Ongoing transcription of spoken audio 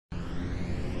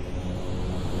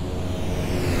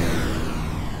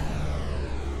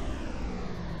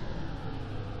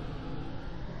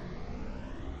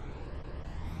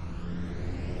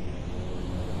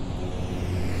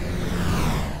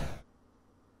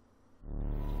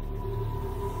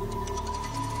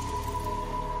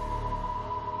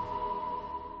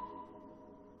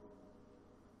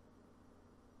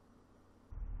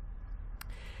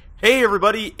Hey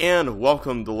everybody, and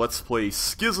welcome to Let's Play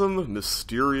Schizm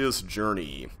Mysterious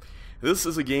Journey. This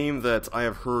is a game that I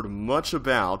have heard much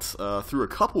about through a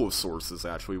couple of sources,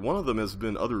 actually. One of them has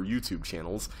been other YouTube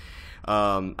channels.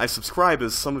 I subscribe,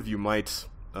 as some of you might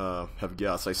have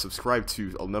guessed, I subscribe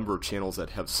to a number of channels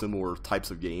that have similar types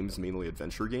of games, mainly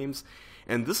adventure games,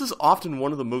 and this is often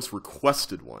one of the most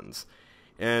requested ones.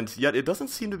 And yet it doesn't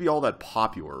seem to be all that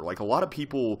popular. Like, a lot of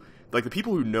people, like the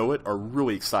people who know it, are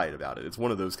really excited about it. It's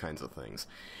one of those kinds of things.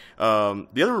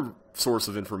 The other source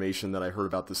of information that I heard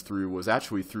about this through was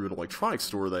actually through an electronics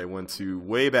store that I went to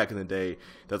way back in the day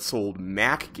that sold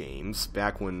Mac games,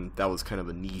 back when that was kind of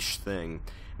a niche thing.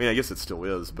 I mean, I guess it still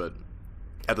is, but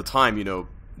at the time, you know,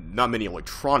 not many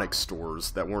electronics stores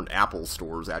that weren't Apple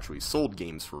stores actually sold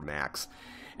games for Macs.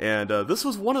 And this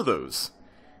was one of those.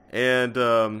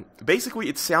 And basically,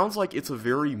 it sounds like it's a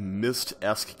very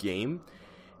Myst-esque game.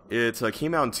 It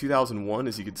came out in 2001,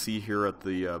 as you can see here at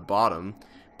the bottom,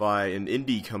 by an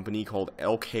indie company called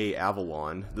LK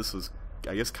Avalon. This was,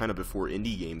 I guess, kind of before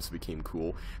indie games became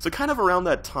cool. So kind of around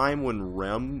that time when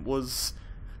REM was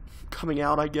coming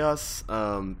out, I guess.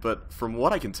 But from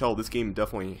what I can tell, this game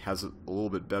definitely has a little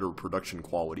bit better production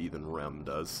quality than REM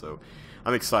does, so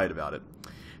I'm excited about it.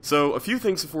 So, a few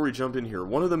things before we jump in here.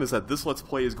 One of them is that this Let's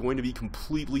Play is going to be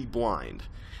completely blind.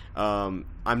 I'm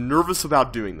nervous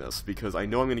about doing this, because I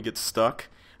know I'm going to get stuck.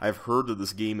 I've heard that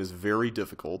this game is very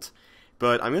difficult,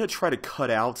 but I'm going to try to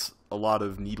cut out a lot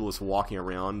of needless walking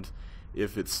around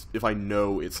if I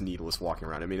know it's needless walking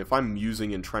around. I mean, if I'm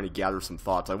musing and trying to gather some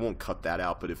thoughts, I won't cut that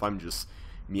out, but if I'm just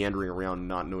meandering around and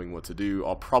not knowing what to do,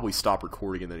 I'll probably stop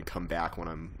recording and then come back when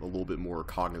I'm a little bit more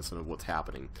cognizant of what's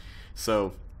happening.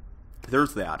 So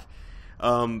there's that.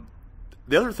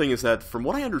 The other thing is that, from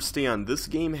what I understand, this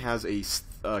game has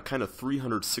a kind of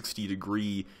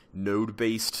 360-degree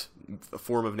node-based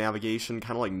form of navigation,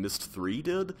 kind of like Myst 3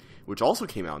 did, which also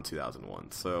came out in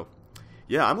 2001. So,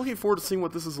 yeah, I'm looking forward to seeing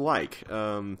what this is like.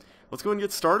 Let's go and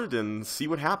get started and see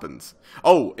what happens.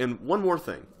 Oh, and one more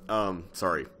thing.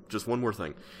 Sorry, just one more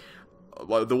thing.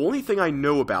 The only thing I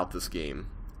know about this game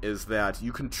is that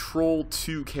you control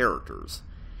two characters.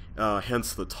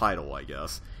 Hence the title, I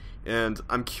guess. And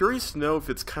I'm curious to know if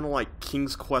it's kind of like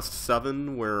King's Quest VII,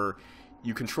 where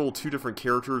you control two different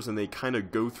characters and they kind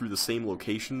of go through the same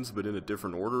locations but in a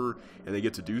different order, and they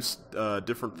get to do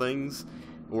different things,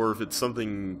 or if it's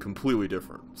something completely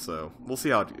different. So we'll see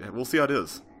how it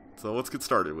is. So let's get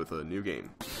started with a new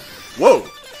game. Whoa!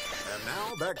 And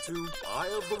now back to Eye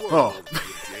of the World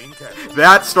with Jane Campbell.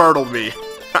 That startled me.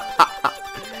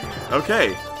 Okay,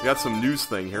 we got some news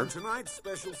thing here. Tonight's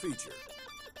special feature,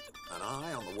 an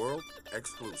Eye on the World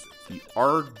exclusive. The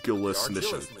Argillus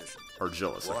mission. mission.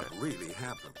 Argillus, What okay. really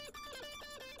happened?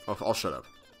 I'll shut up.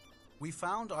 We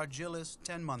found Argillus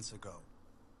 10 months ago.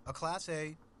 A Class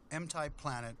A, M-type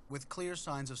planet with clear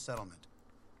signs of settlement.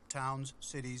 Towns,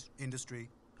 cities, industry,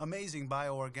 amazing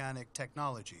bioorganic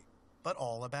technology, but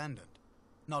all abandoned.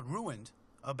 Not ruined,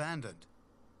 abandoned.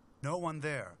 No one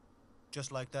there,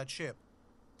 just like that ship.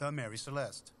 The Mary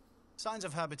Celeste. Signs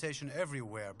of habitation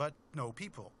everywhere, but no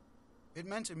people. It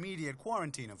meant immediate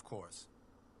quarantine, of course.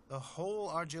 The whole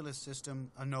Argillus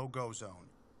system a no-go zone.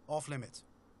 Off limits.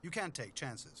 You can't take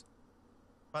chances.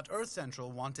 But Earth Central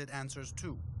wanted answers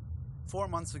too. 4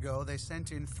 months ago, they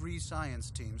sent in 3 science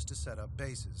teams to set up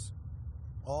bases.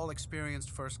 All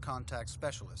experienced first contact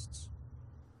specialists.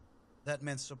 That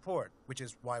meant support, which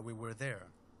is why we were there.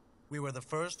 We were the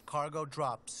first cargo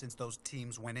dropped since those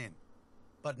teams went in.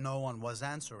 But no one was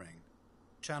answering.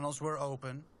 Channels were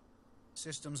open,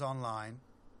 systems online,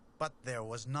 but there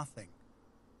was nothing.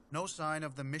 No sign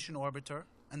of the mission orbiter,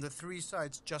 and the 3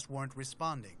 sites just weren't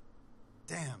responding.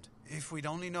 Damned, if we'd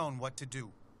only known what to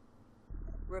do.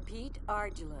 Repeat,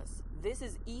 Argillus. This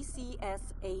is ECS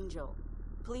Angel.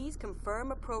 Please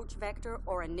confirm approach vector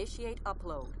or initiate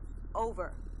upload.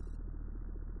 Over.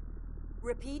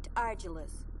 Repeat,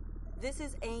 Argillus. This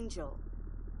is Angel.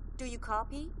 Do you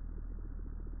copy?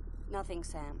 Nothing,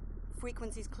 Sam.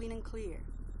 Frequency's clean and clear.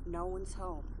 No one's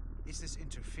home. It's this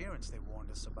interference they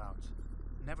warned us about.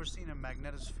 Never seen a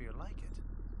magnetosphere like it.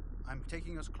 I'm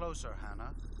taking us closer,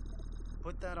 Hannah.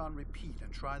 Put that on repeat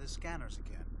and try the scanners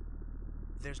again.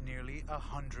 There's nearly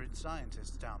 100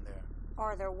 scientists down there.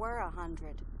 Or there were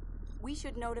 100. We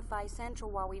should notify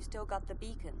Central while we've still got the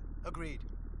beacon. Agreed.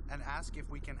 And ask if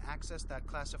we can access that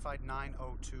classified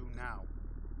 902 now.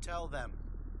 Tell them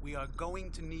we are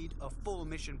going to need a full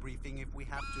mission briefing if we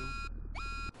have to.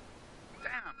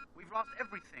 Damn, we've lost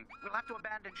everything. We'll have to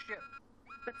abandon ship.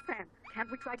 But Sam, can't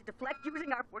we try to deflect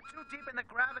using our... We're too deep in the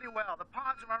gravity well. The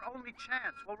pods are our only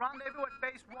chance. We'll rendezvous at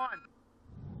base 1.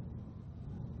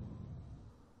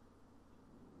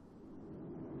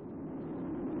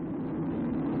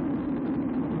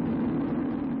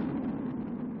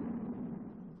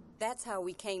 That's how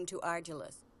we came to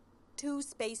Argilus. 2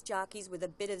 space jockeys with a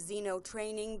bit of Xeno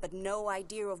training, but no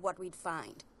idea of what we'd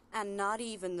find. And not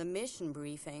even the mission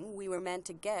briefing we were meant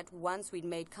to get once we'd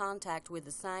made contact with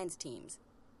the science teams.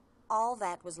 All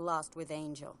that was lost with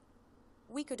Angel.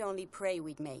 We could only pray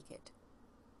we'd make it.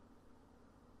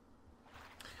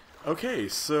 Okay,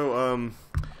 so,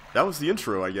 that was the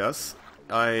intro, I guess.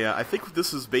 I think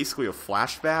this is basically a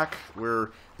flashback where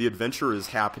the adventure is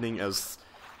happening as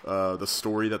the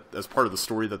story that as part of the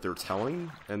story that they're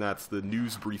telling, and that's the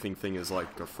news briefing thing is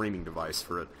like a framing device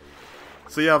for it.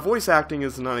 So yeah, voice acting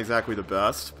is not exactly the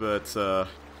best, but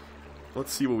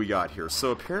let's see what we got here. So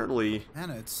apparently,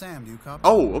 Hannah, it's Sam. Do you copy?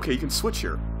 oh, okay, you can switch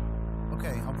here.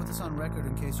 Okay, I'll put this on record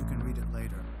in case you can read it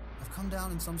later. I've come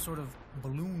down in some sort of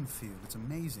balloon field. It's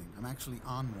amazing. I'm actually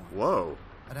on one. Whoa.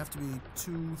 I'd have to be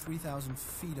 3,000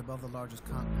 feet above the largest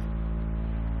continent.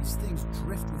 These things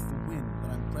drift with the wind,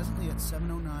 but I'm presently at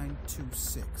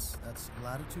 70926. That's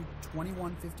latitude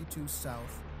 2152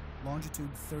 south, longitude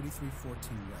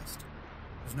 3314 west.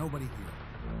 There's nobody here.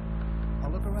 I'll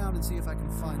look around and see if I can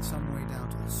find some way down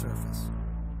to the surface.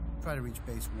 Try to reach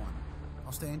base 1.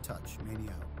 I'll stay in touch,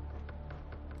 Mania out.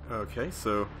 Okay,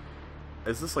 so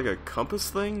is this like a compass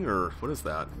thing, or what is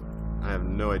that? I have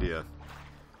no idea.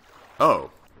 Oh,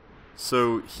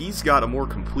 so he's got a more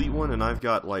complete one, and I've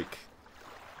got like,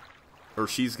 or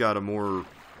she's got a more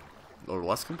or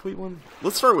less complete one.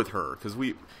 Let's start with her, because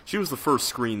she was the first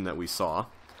screen that we saw.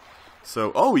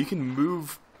 So, oh, you can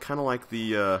move kind of like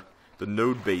the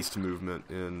node-based movement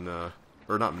in,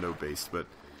 or not node-based, but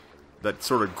that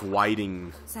sort of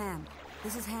gliding. Sam,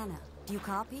 this is Hannah. Do you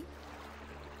copy?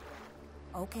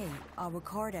 Okay, I'll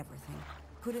record everything.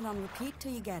 Put it on repeat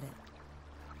till you get it.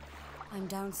 I'm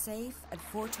down safe at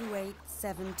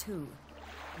 42872.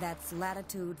 That's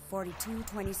latitude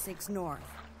 4226 north,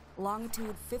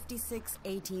 longitude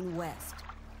 5618 west.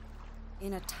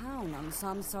 In a town on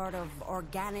some sort of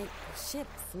organic ship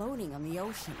floating on the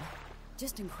ocean.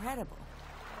 Just incredible.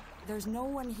 There's no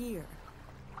one here.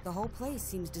 The whole place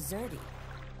seems deserted.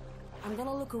 I'm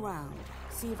gonna look around,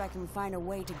 see if I can find a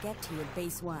way to get to you at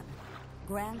base 1.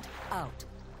 Grant, out.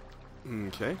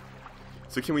 Okay.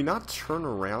 So can we not turn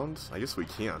around? I guess we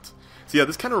can't. So yeah,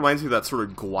 this kind of reminds me of that sort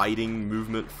of gliding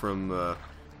movement from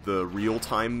the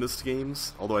real-time Myst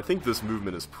games. Although I think this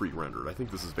movement is pre-rendered. I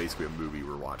think this is basically a movie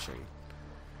we're watching.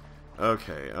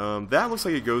 Okay, that looks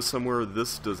like it goes somewhere.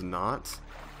 This does not.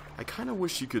 I kind of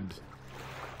wish you could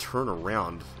turn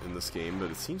around in this game,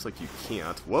 but it seems like you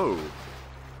can't. Whoa!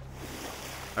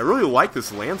 I really like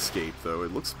this landscape, though.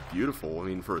 It looks beautiful. I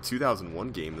mean, for a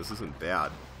 2001 game, this isn't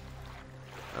bad.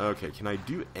 Okay, can I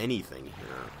do anything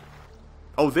here?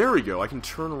 Oh, there we go. I can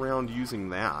turn around using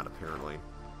that, apparently.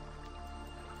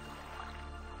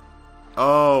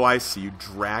 Oh, I see. You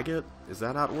drag it? Is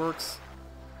that how it works?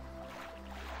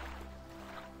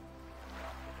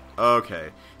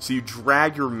 Okay. So you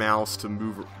drag your mouse to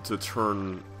move, to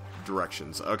turn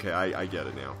directions. Okay, I get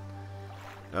it now.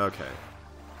 Okay.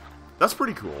 That's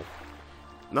pretty cool.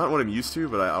 Not what I'm used to,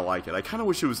 but I like it. I kind of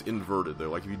wish it was inverted,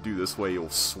 though. Like, if you do this way, you'll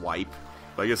swipe.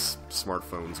 But I guess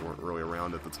smartphones weren't really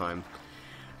around at the time.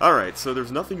 Alright, so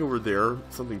there's nothing over there.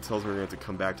 Something tells me we're going to have to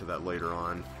come back to that later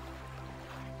on.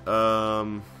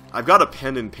 I've got a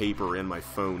pen and paper and my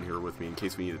phone here with me in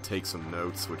case we need to take some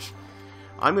notes, which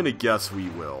I'm going to guess we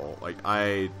will. Like,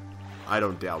 I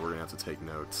don't doubt we're going to have to take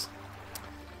notes.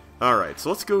 Alright, so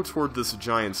let's go toward this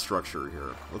giant structure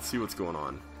here. Let's see what's going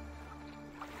on.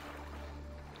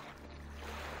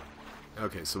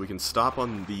 Okay, so we can stop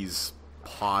on these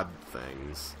pod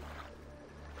things.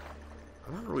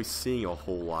 I'm not really seeing a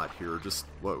whole lot here, just,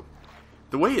 whoa.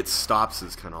 The way it stops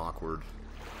is kind of awkward.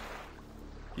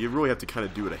 You really have to kind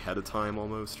of do it ahead of time,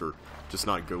 almost, or just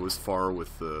not go as far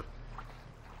with the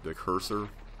cursor.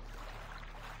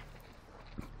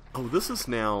 Oh, this is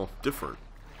now different.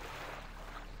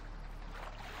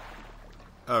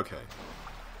 Okay.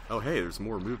 Oh, hey, there's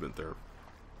more movement there.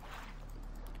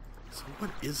 So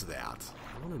what is that?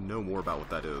 I want to know more about what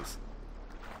that is.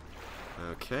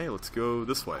 Okay, let's go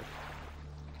this way.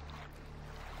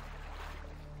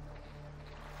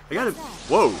 I gotta...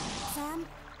 Whoa! Sam,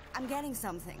 I'm getting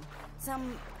something.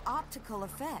 Some optical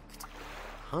effect.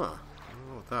 Huh. I don't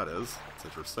know what that is. It's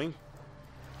interesting.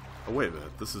 Oh, wait a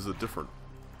minute. This is a different...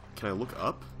 Can I look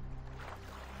up?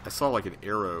 I saw like an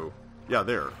arrow. Yeah,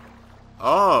 there.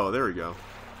 Oh, there we go.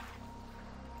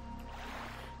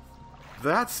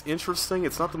 That's interesting.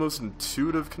 It's not the most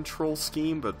intuitive control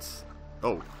scheme, but...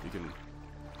 Oh, you can...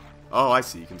 Oh, I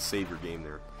see. You can save your game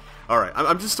there. Alright,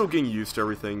 I'm just still getting used to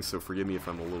everything, so forgive me if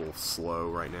I'm a little slow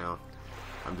right now.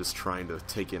 I'm just trying to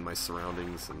take in my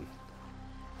surroundings and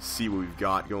see what we've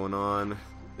got going on.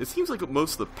 It seems like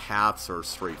most of the paths are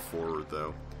straightforward,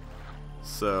 though.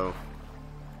 So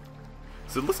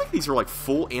it looks like these are like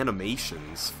full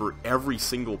animations for every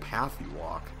single path you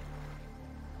walk.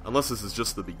 Unless this is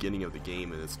just the beginning of the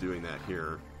game and it's doing that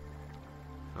here.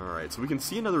 Alright, so we can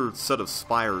see another set of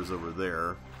spires over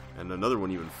there, and another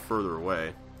one even further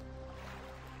away.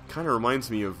 Kind of reminds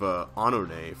me of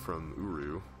Onone from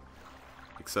Uru,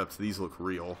 except these look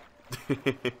real.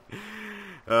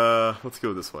 Let's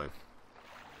go this way.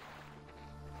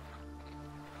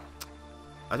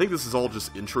 I think this is all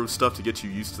just intro stuff to get you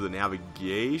used to the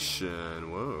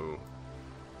navigation. Whoa.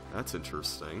 That's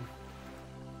interesting.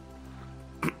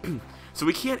 So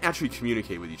we can't actually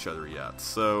communicate with each other yet,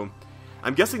 so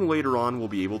I'm guessing later on we'll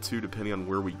be able to, depending on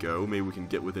where we go. Maybe we can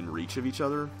get within reach of each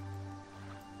other.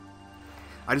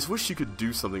 I just wish you could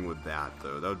do something with that,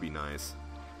 though. That would be nice.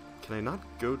 Can I not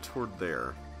go toward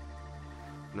there?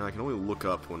 No, I can only look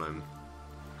up when I'm...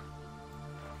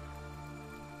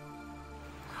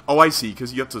 Oh, I see,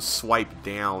 because you have to swipe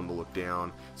down to look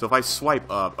down. So if I swipe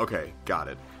up... Okay, got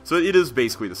it. So it is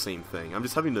basically the same thing. I'm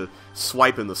just having to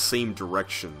swipe in the same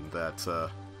direction that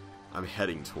I'm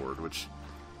heading toward, which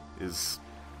is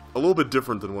a little bit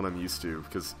different than what I'm used to,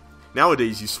 because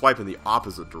nowadays you swipe in the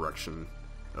opposite direction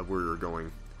of where you're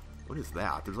going. What is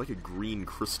that? There's like a green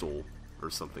crystal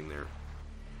or something there.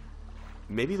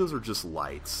 Maybe those are just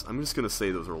lights. I'm just going to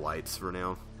say those are lights for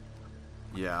now.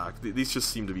 Yeah, these just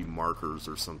seem to be markers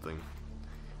or something.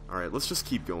 Alright, let's just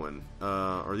keep going.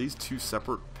 Are these two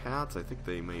separate paths? I think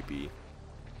they may be.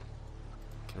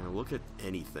 Can I look at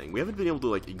anything? We haven't been able to,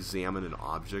 like, examine an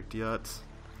object yet.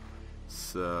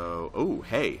 So... Oh,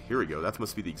 hey, here we go. That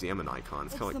must be the examine icon.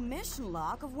 It's kinda the like... mission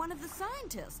log of one of the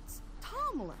scientists,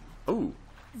 Tomlin. Oh.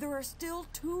 There are still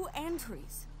 2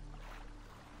 entries.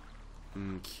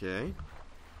 Okay.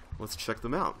 Let's check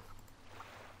them out.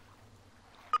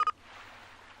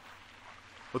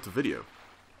 What's the video?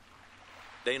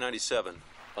 Day 97,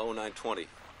 0920.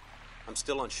 I'm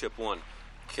still on Ship 1.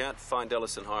 Can't find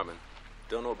Ellis and Harmon.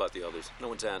 Don't know about the others. No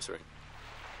one's answering.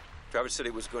 Travis said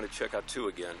he was going to check out 2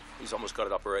 again. He's almost got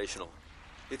it operational.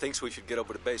 He thinks we should get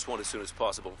over to Base 1 as soon as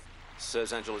possible.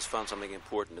 Says Angela's found something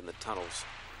important in the tunnels.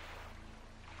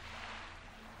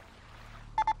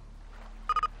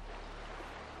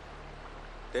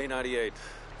 Day 98,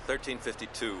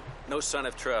 1352. No sign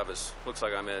of Travis. Looks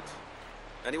like I'm it.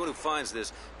 Anyone who finds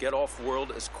this, get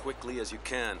off-world as quickly as you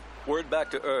can. Word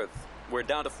back to Earth. We're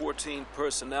down to 14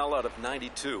 personnel out of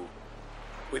 92.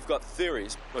 We've got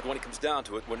theories, but when it comes down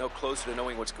to it, we're no closer to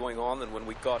knowing what's going on than when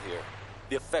we got here.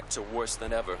 The effects are worse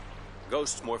than ever.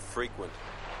 Ghosts more frequent.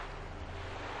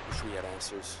 Wish we had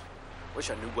answers. Wish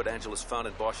I knew what Angela's found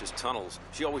in Bosch's tunnels.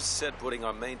 She always said putting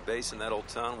our main base in that old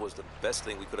town was the best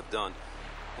thing we could have done.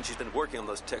 And she's been working on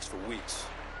those texts for weeks.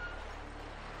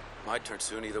 Might turn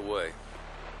soon either way.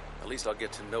 At least I'll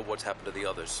get to know what's happened to the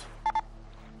others.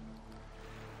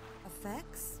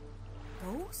 Effects?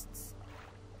 Ghosts?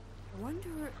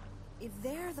 Wonder if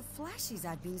they're the flashies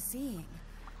I've been seeing.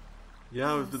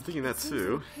 Yeah, I've been thinking that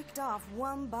too. Picked off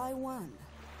one by one.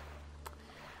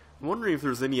 I'm wondering if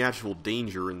there's any actual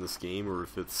danger in this game, or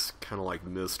if it's kind of like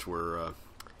Myst, where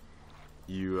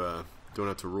you don't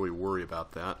have to really worry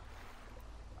about that.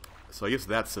 So I guess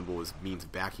that symbol means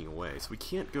backing away. So we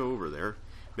can't go over there.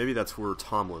 Maybe that's where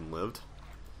Tomlin lived.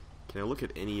 Can I look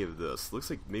at any of this? Looks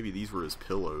like maybe these were his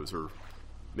pillows, or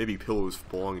maybe pillows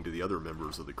belonging to the other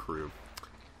members of the crew.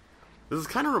 This is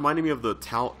kind of reminding me of the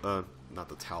not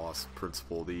the Talos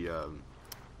principle,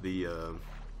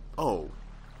 oh,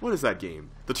 what is that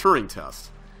game? The Turing test.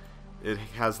 It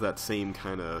has that same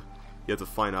kind of, you have to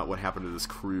find out what happened to this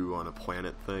crew on a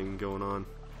planet thing going on.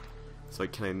 So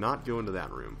can I not go into that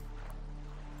room?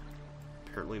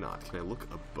 Apparently not. Can I look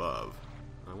above?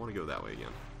 I want to go that way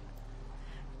again.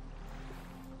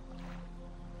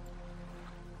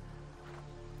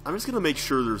 I'm just going to make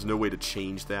sure there's no way to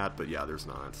change that, but yeah, there's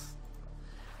not.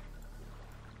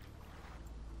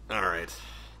 Alright.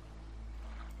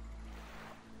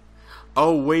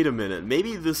 Oh, wait a minute.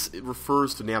 Maybe this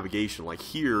refers to navigation. Like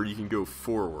here, you can go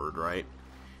forward, right?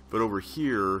 But over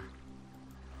here...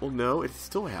 Well, no, it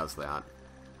still has that.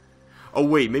 Oh,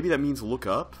 wait, maybe that means look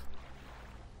up?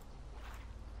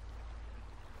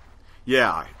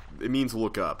 Yeah, it means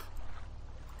look up.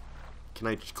 Can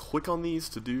I click on these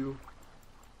to do...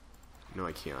 No,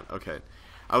 I can't. Okay.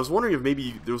 I was wondering if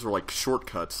maybe those are like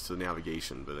shortcuts to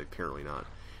navigation, but apparently not.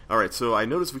 Alright, so I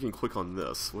noticed we can click on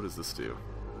this. What does this do?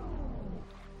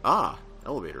 Ah,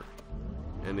 elevator.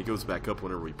 And it goes back up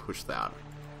whenever we push that.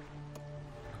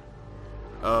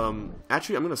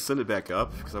 Actually, I'm going to send it back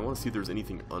up, because I want to see if there's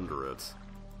anything under it.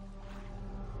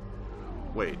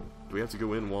 Wait, do we have to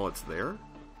go in while it's there?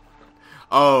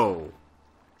 Oh!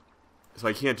 So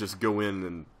I can't just go in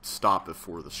and stop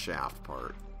before the shaft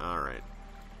part. Alright.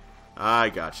 I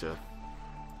gotcha.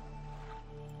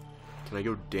 Can I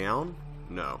go down?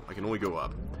 No, I can only go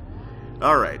up.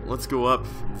 Alright, let's go up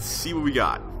and see what we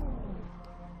got.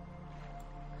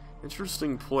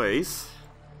 Interesting place.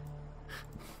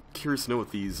 Curious to know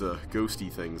what these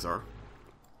ghosty things are.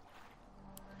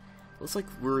 Looks like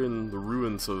we're in the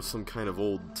ruins of some kind of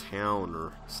old town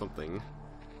or something.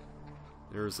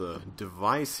 There's a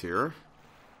device here.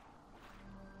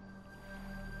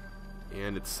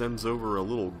 And it sends over a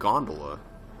little gondola.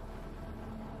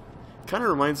 Kind of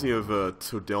reminds me of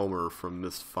Todelmer from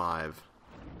Myst 5.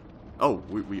 Oh,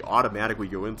 we automatically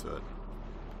go into it.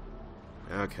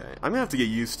 Okay, I'm gonna have to get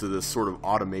used to this sort of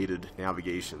automated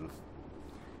navigation,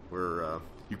 where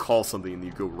you call something and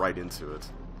you go right into it,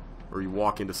 or you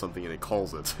walk into something and it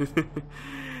calls it.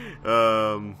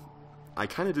 I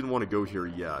kind of didn't want to go here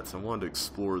yet, so I wanted to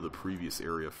explore the previous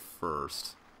area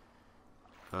first.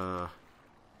 Did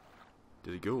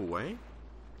it go away?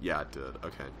 Yeah, it did.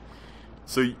 Okay.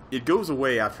 So it goes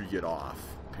away after you get off,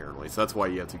 apparently. So that's why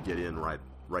you have to get in right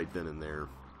then and there.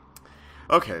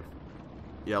 Okay.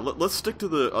 Yeah, let's stick to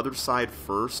the other side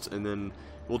first, and then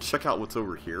we'll check out what's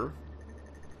over here.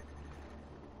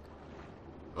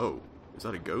 Oh, is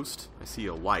that a ghost? I see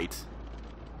a light.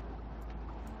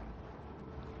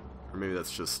 Or maybe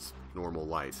that's just normal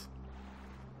light.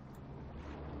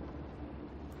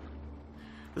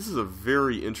 This is a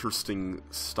very interesting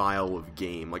style of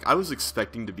game. Like, I was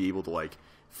expecting to be able to, like,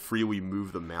 freely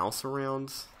move the mouse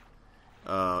around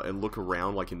and look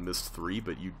around like in Myst 3,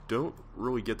 but you don't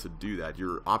really get to do that.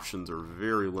 Your options are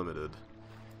very limited.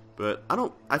 But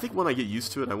I think when I get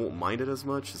used to it, I won't mind it as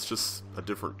much. It's just a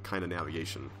different kind of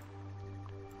navigation.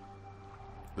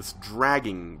 This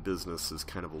dragging business is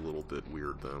kind of a little bit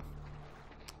weird, though.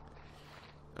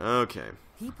 Okay.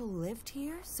 People lived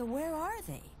here, so where are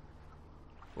they?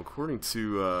 Well, according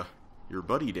to your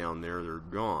buddy down there, they're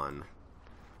gone.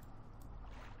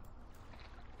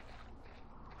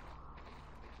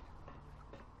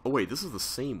 Oh wait, this is the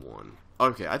same one.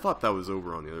 Okay, I thought that was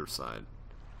over on the other side.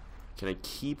 Can I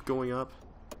keep going up?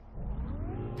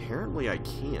 Apparently I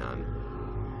can.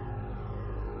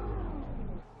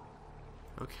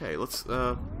 Okay, let's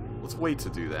wait to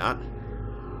do that.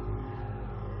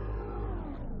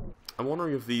 I'm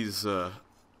wondering if these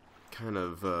kind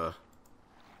of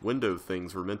window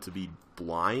things were meant to be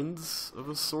blinds of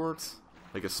a sort?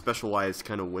 Like a specialized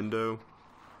kind of window?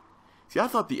 See, I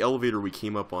thought the elevator we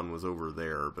came up on was over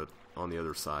there, but on the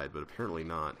other side, but apparently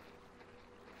not.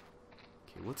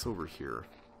 Okay, what's over here?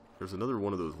 There's another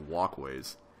one of those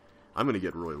walkways. I'm gonna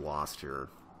get really lost here.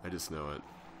 I just know it.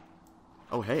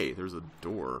 Oh, hey, there's a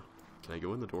door. Can I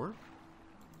go in the door?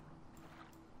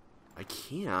 I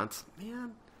can't.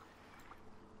 Man.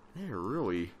 They're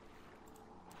really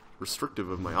restrictive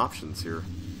of my options here.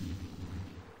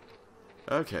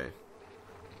 Okay.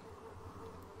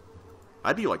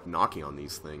 I'd be like knocking on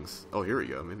these things. Oh, here we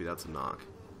go. Maybe that's a knock.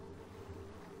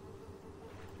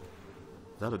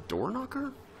 Is that a door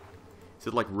knocker? Is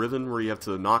it like Riven where you have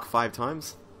to knock 5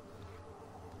 times?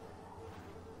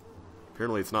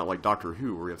 Apparently it's not like Doctor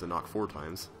Who where you have to knock 4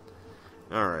 times.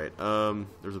 Alright,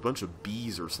 there's a bunch of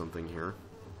bees or something here.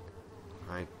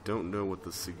 I don't know what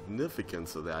the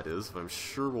significance of that is, but I'm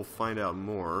sure we'll find out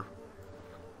more.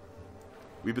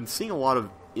 We've been seeing a lot of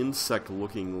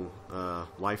insect-looking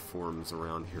life forms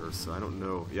around here, so I don't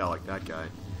know. Yeah, like that guy.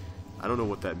 I don't know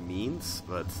what that means,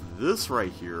 but this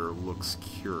right here looks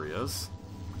curious.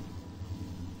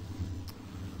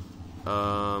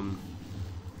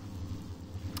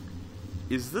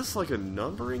 Is this like a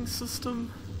numbering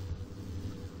system?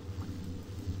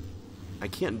 I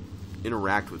can't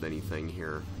interact with anything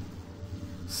here.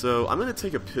 So I'm going to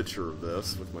take a picture of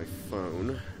this with my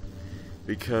phone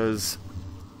because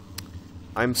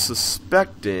I'm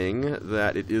suspecting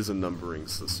that it is a numbering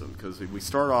system, because we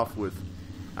start off with,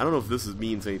 I don't know if this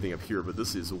means anything up here, but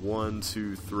this is 1,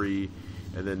 2, 3,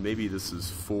 and then maybe this is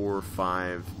 4,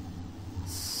 5,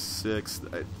 6.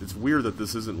 It's weird that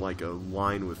this isn't like a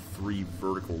line with 3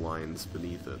 vertical lines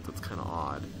beneath it. That's kind of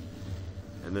odd.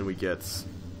 And then we get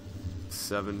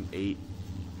 7, 8.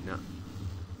 No.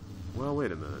 Well,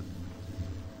 wait a minute.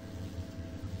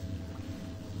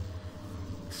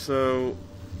 So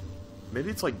maybe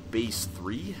it's like base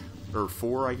 3 or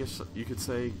 4, I guess you could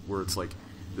say, where it's like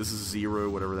this is 0,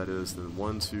 whatever that is, then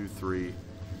 1, 2, 3,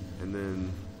 and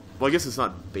then, well, I guess it's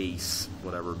not base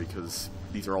whatever because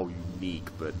these are all unique,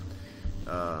 but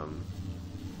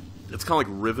it's kind of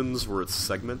like Rivens where it's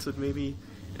segmented maybe,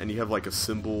 and you have like a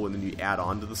symbol and then you add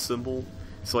on to the symbol.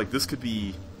 So like this could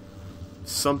be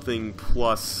something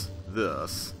plus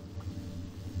this.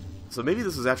 So maybe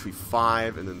this is actually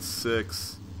 5 and then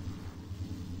 6.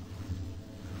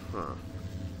 Huh.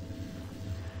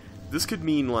 This could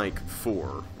mean like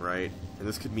 4, right? And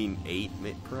this could mean 8,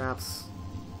 perhaps?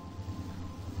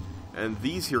 And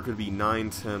these here could be 9,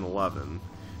 10, 11.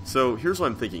 So here's what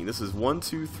I'm thinking. This is 1,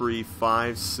 2, 3,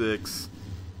 5, 6,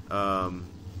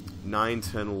 9,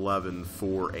 10, 11,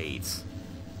 4, 8.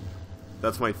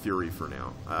 That's my theory for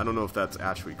now. I don't know if that's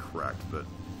actually correct, but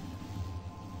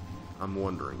I'm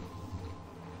wondering.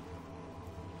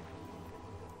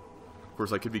 Of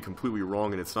course, I could be completely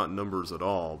wrong and it's not numbers at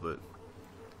all, but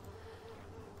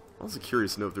I'm also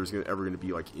curious to know if there's ever going to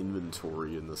be like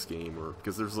inventory in this game, or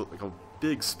because there's like a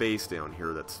big space down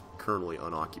here that's currently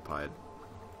unoccupied.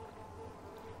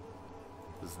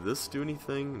 Does this do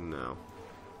anything? No.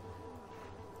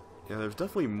 Yeah, there's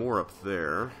definitely more up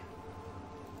there.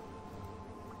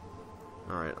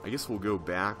 Alright, I guess we'll go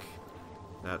back.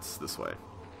 That's this way.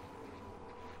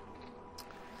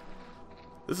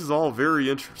 This is all very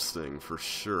interesting, for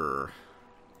sure.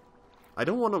 I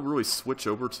don't want to really switch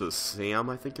over to Sam,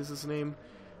 I think is his name,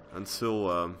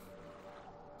 until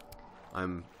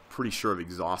I'm pretty sure I've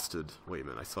exhausted... Wait a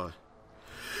minute, I saw...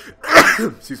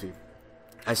 Excuse me.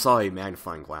 I saw a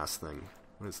magnifying glass thing.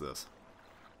 What is this?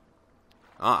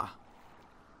 Ah.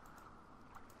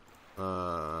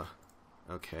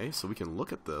 Okay, so we can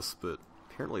look at this, but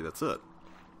apparently that's it.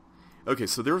 Okay,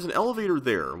 so there was an elevator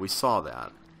there, we saw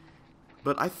that.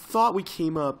 But I thought we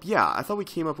came up... Yeah, I thought we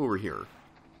came up over here.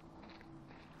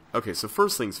 Okay, so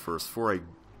first things first, before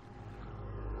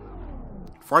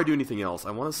I do anything else,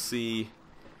 I want to see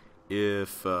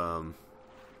if you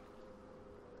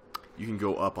can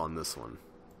go up on this one.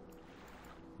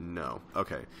 No.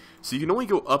 Okay. So you can only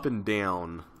go up and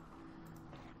down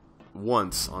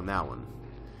once on that one.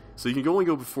 So you can only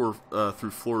go through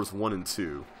floors 1 and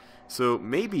 2. So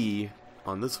maybe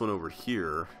on this one over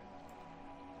here,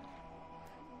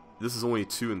 this is only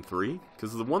 2 and 3?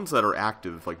 Because the ones that are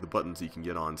active, like the buttons you can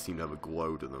get on, seem to have a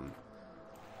glow to them.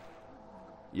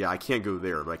 Yeah, I can't go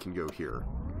there, but I can go here.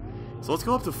 So let's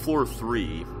go up to floor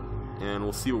 3, and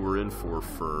we'll see what we're in for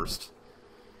first.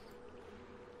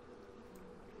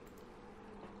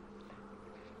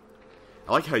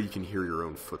 I like how you can hear your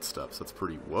own footsteps. That's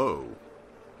pretty... Whoa.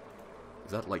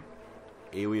 Is that like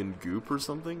alien goop or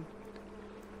something?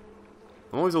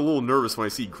 I'm always a little nervous when I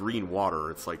see green water.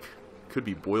 It's like... could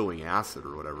be boiling acid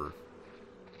or whatever.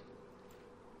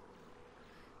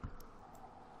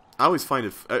 I always find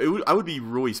I would be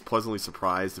really pleasantly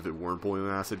surprised if it weren't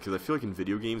boiling acid, because I feel like in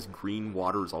video games, green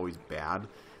water is always bad.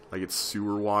 Like it's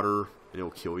sewer water, and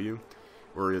it'll kill you.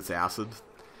 Or it's acid.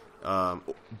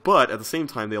 But at the same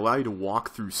time, they allow you to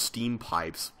walk through steam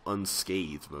pipes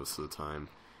unscathed most of the time.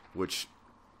 Which,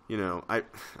 you know, I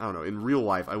don't know. In real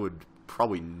life, I would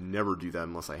probably never do that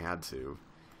unless I had to.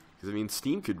 Because, I mean,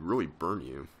 steam could really burn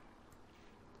you.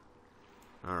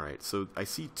 Alright, so I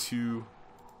see two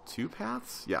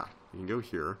paths? Yeah, you can go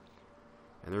here.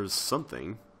 And there's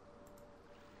something.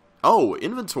 Oh,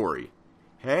 inventory!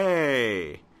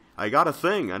 Hey! I got a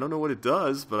thing. I don't know what it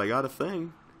does, but I got a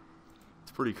thing.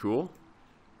 It's pretty cool.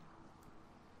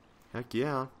 Heck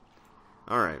yeah.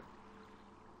 Alright.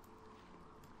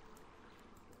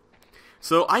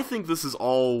 So, I think this is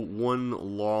all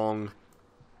one long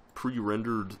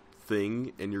pre-rendered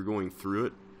thing, and you're going through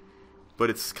it, but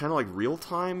it's kind of like real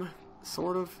time,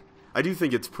 sort of. I do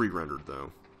think it's pre-rendered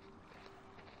though.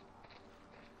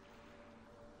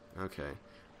 Okay,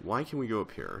 why can we go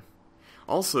up here?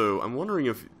 Also, I'm wondering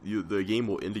if the game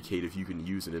will indicate if you can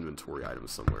use an inventory item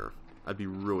somewhere. I'd be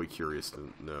really curious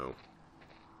to know.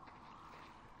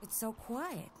 It's so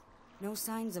quiet. No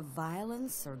signs of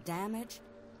violence or damage.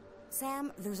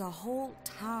 Sam, there's a whole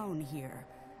town here.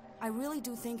 I really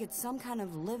do think it's some kind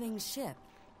of living ship.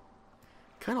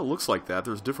 Kind of looks like that.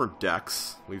 There's different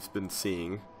decks we've been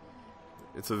seeing.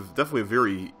 It's definitely a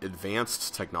very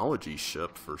advanced technology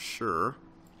ship, for sure.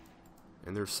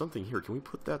 And there's something here. Can we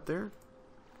put that there?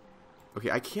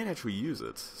 Okay, I can't actually use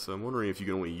it. So I'm wondering if you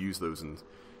can only use those in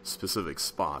specific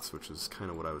spots, which is kind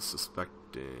of what I was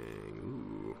suspecting.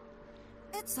 Ooh.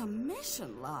 It's a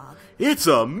mission log. It's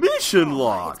a mission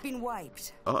log! It's been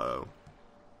wiped. Uh-oh.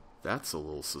 That's a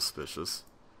little suspicious.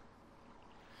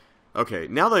 Okay,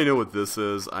 now that I know what this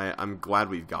is, I'm glad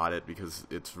we've got it, because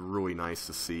it's really nice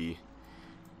to see.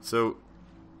 So,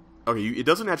 okay, it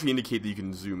doesn't actually indicate that you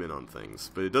can zoom in on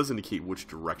things, but it does indicate which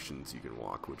directions you can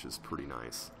walk, which is pretty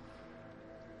nice.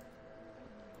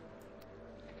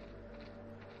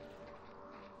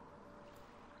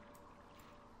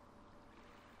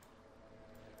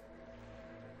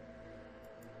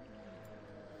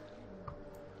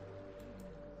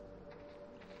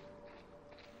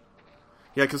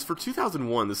 Yeah, because for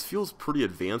 2001, this feels pretty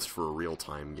advanced for a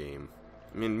real-time game.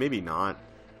 I mean, maybe not.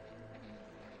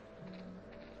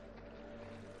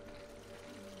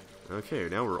 Okay,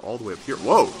 now we're all the way up here.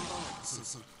 Whoa!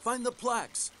 Find the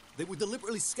plaques. They were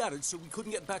deliberately scattered so we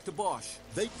couldn't get back to Bosch.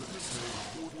 They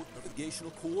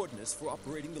navigational coordinates for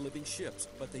operating the living ships,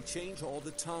 but they change all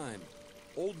the time.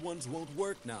 Old ones won't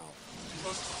work now.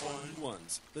 Must find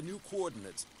ones. The new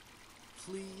coordinates.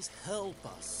 Please help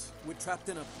us. We're trapped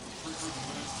in a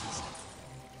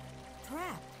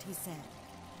Trapped, he said.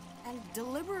 And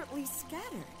deliberately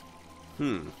scattered.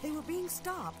 They were being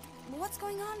stopped. What's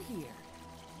going on here?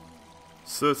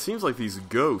 So it seems like these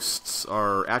ghosts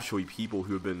are actually people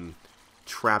who have been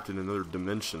trapped in another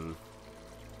dimension.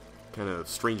 Kind of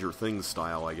Stranger Things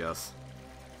style, I guess.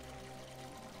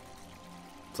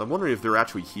 So I'm wondering if they're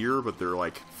actually here, but they're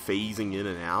like phasing in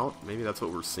and out. Maybe that's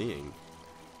what we're seeing.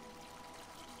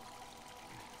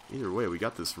 Either way, we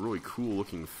got this really cool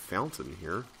looking fountain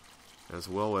here. As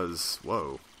well as,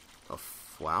 whoa, a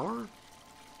flower?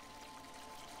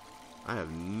 I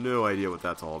have no idea what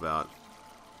that's all about.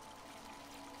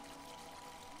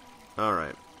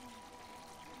 Alright.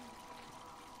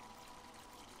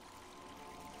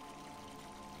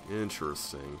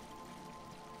 Interesting.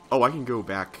 Oh, I can go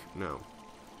back. No.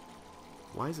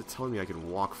 Why is it telling me I can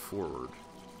walk forward?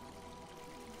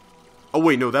 Oh,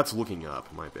 wait, no, that's looking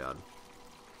up. My bad.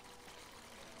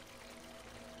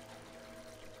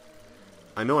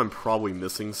 I know I'm probably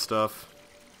missing stuff,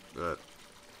 but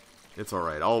it's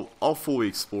alright. I'll fully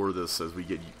explore this as we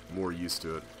get more used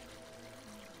to it.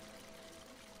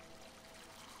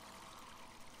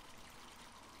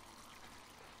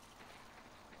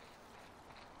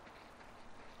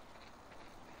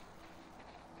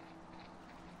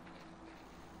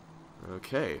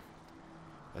 Okay.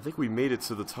 I think we made it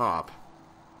to the top.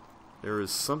 There is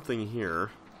something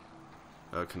here.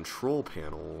 A control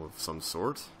panel of some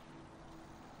sort.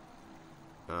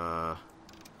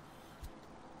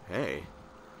 Hey.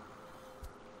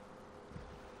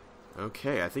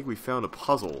 Okay, I think we found a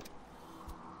puzzle.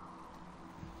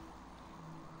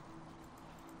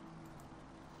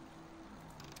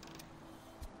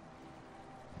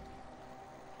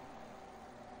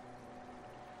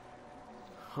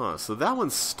 Huh, so that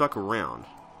one's stuck around.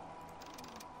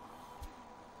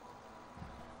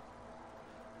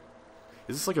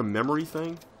 Is this like a memory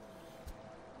thing?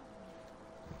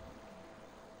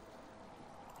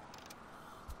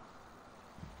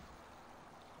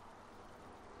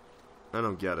 I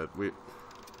don't get it.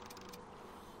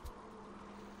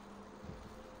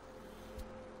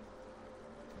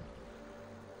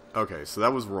 Okay, so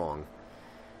that was wrong.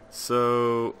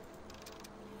 So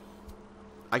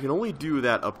I can only do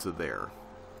that up to there,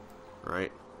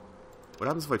 right? What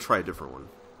happens if I try a different one?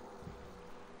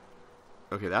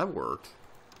 Okay, that worked.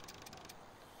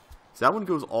 So that one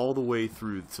goes all the way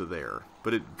through to there,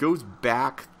 but it goes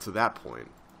back to that point.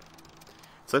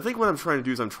 So I think what I'm trying to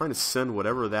do is I'm trying to send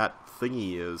whatever that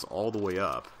thingy is all the way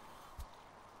up.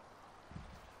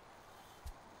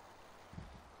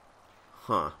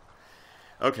 Huh.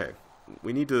 Okay,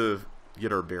 we need to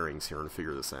get our bearings here and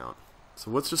figure this out. So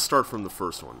let's just start from the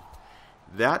first one.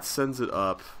 That sends it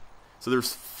up. So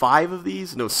there's 5 of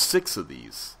these? No, 6 of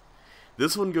these.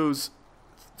 This one goes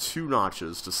 2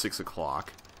 notches to 6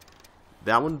 o'clock.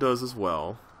 That one does as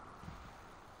well.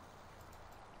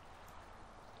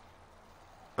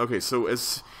 Okay, so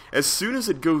as soon as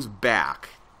it goes back,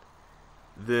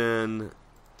 then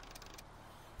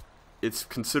it's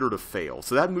considered a fail.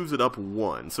 So that moves it up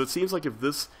 1. So it seems like if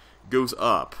this goes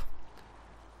up,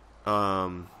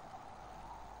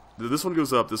 this one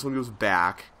goes up, this one goes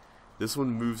back, this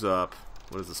one moves up.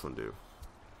 What does this one do?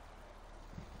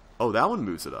 Oh, that one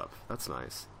moves it up. That's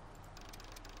nice.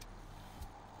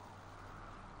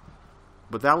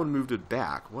 But that one moved it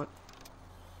back. What?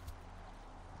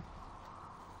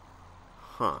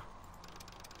 Huh.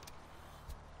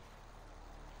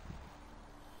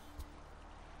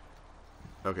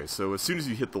 Okay, so as soon as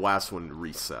you hit the last one, it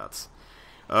resets.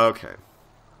 Okay.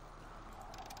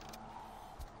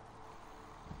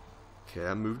 Okay,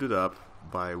 I moved it up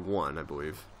by 1, I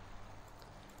believe.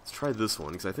 Let's try this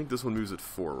one, because I think this one moves it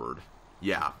forward.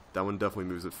 Yeah, that one definitely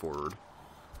moves it forward.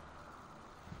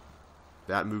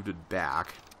 That moved it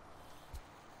back.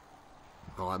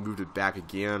 Oh, I moved it back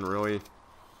again, really?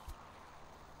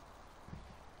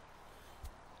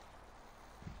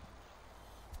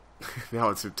 Now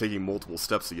it's taking multiple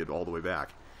steps to get all the way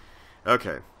back.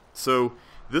 Okay, so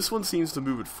this one seems to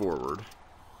move it forward.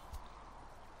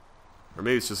 Or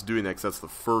maybe it's just doing that because that's the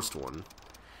first one.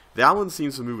 That one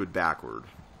seems to move it backward.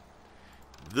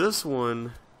 This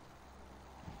one,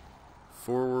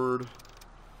 forward.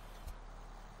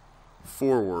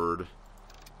 forward,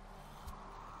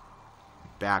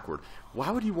 backward.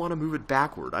 Why would you want to move it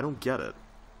backward? I don't get it.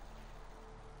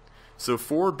 So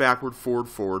forward, backward, forward,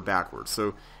 forward, backward.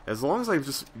 So as long as I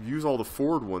just use all the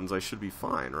forward ones, I should be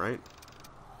fine, right?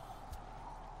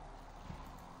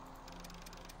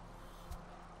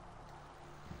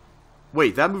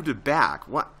 Wait, that moved it back.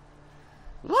 What?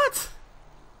 What?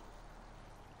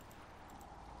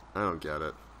 I don't get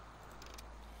it.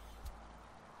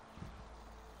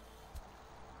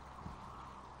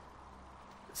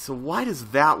 So why does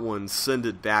that one send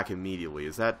it back immediately?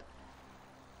 Is that...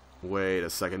 Wait a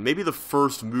second. Maybe the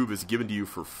first move is given to you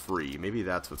for free. Maybe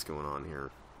that's what's going on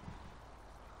here.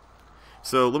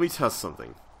 So let me test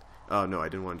something. Oh, no, I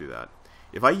didn't want to do that.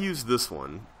 If I use this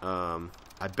one,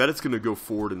 I bet it's going to go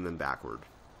forward and then backward.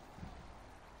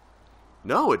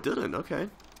 No, it didn't. Okay.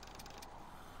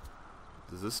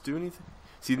 Does this do anything?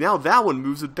 See, now that one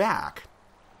moves it back.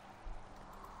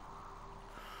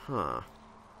 Huh.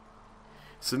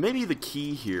 So maybe the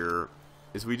key here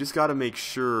is we just got to make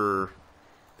sure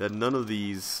that none of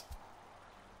these...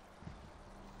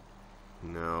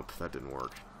 Nope, that didn't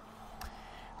work.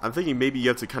 I'm thinking maybe you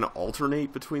have to kind of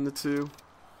alternate between the two.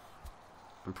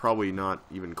 I'm probably not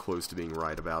even close to being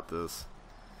right about this.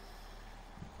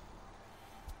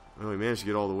 Oh, we managed to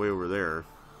get all the way over there.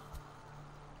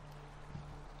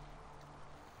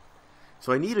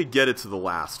 So I need to get it to the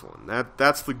last one.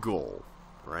 That's the goal,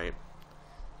 right?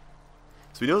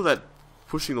 So we know that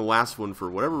pushing the last one for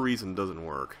whatever reason doesn't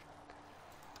work.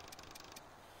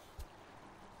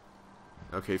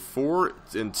 Okay, 4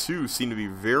 and 2 seem to be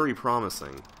very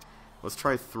promising. Let's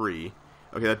try 3.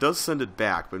 Okay, that does send it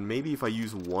back, but maybe if I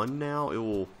use 1 now, it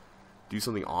will do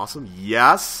something awesome.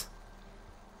 Yes!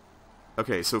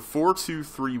 Okay, so 4, 2,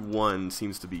 3, 1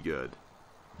 seems to be good.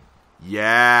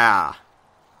 Yeah!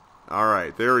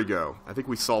 Alright, there we go. I think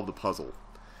we solved the puzzle.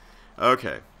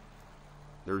 Okay.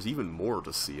 There's even more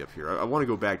to see up here. I want to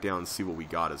go back down and see what we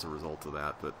got as a result of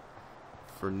that, but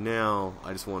for now,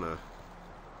 I just want to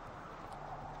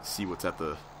see what's at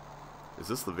the... Is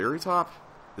this the very top?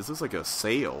 Is this like a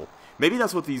sail? Maybe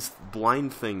that's what these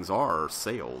blind things are,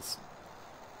 sails.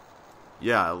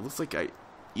 Yeah, it looks like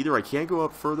either I can't go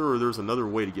up further or there's another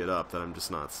way to get up that I'm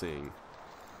just not seeing.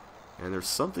 And there's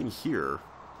something here.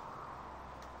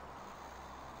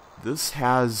 This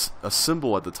has a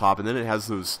symbol at the top, and then it has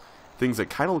those things that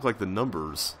kind of look like the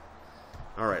numbers.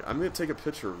 Alright, I'm going to take a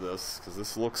picture of this, because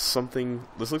this looks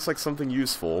like something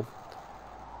useful.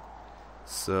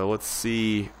 So let's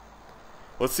see.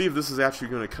 Let's see if this is actually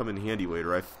going to come in handy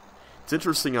later. It's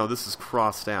interesting how this is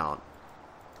crossed out.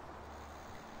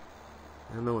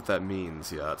 I don't know what that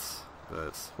means yet,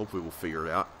 but hopefully we'll figure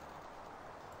it out.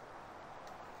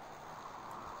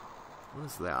 What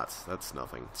is that? That's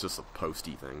nothing. It's just a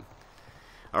posty thing.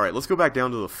 Alright, let's go back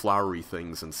down to the flowery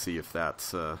things and see if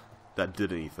that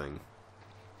did anything.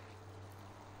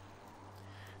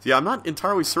 So yeah, I'm not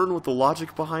entirely certain what the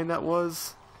logic behind that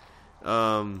was.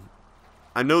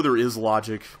 I know there is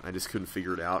logic, I just couldn't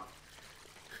figure it out.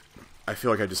 I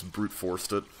feel like I just brute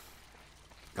forced it.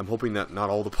 I'm hoping that not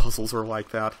all the puzzles are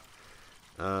like that.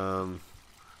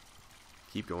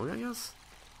 Keep going, I guess?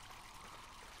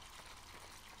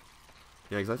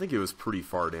 Yeah, because I think it was pretty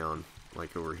far down,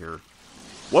 like over here.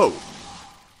 Whoa!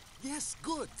 Yes,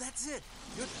 good, that's it.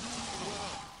 You're...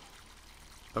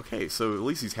 Okay, so at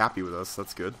least he's happy with us,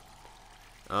 that's good.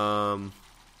 Where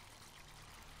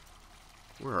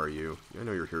are you? I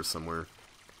know you're here somewhere.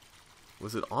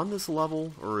 Was it on this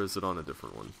level, or is it on a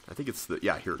different one? I think it's the...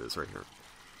 Yeah, here it is, right here.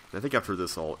 And I think after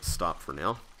this I'll stop for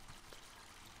now.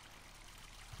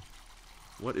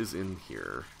 What is in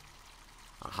here?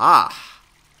 Aha!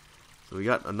 So we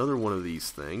got another one of these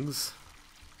things.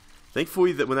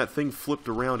 Thankfully, that when that thing flipped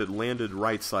around, it landed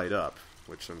right side up,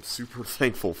 which I'm super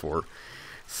thankful for.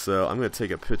 So I'm going to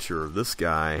take a picture of this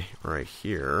guy right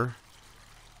here.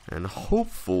 And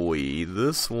hopefully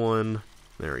this one...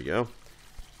 There we go.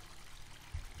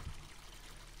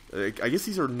 I guess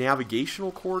these are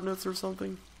navigational coordinates or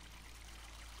something?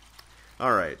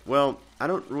 Alright, well, I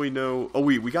don't really know... Oh,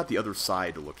 we got the other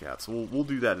side to look at, so we'll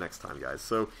do that next time, guys.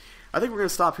 So, I think we're going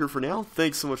to stop here for now.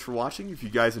 Thanks so much for watching. If you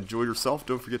guys enjoyed yourself,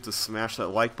 don't forget to smash that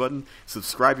like button,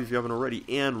 subscribe if you haven't already,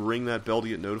 and ring that bell to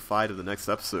get notified of the next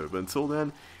episode. But until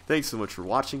then, thanks so much for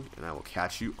watching, and I will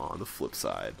catch you on the flip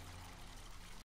side.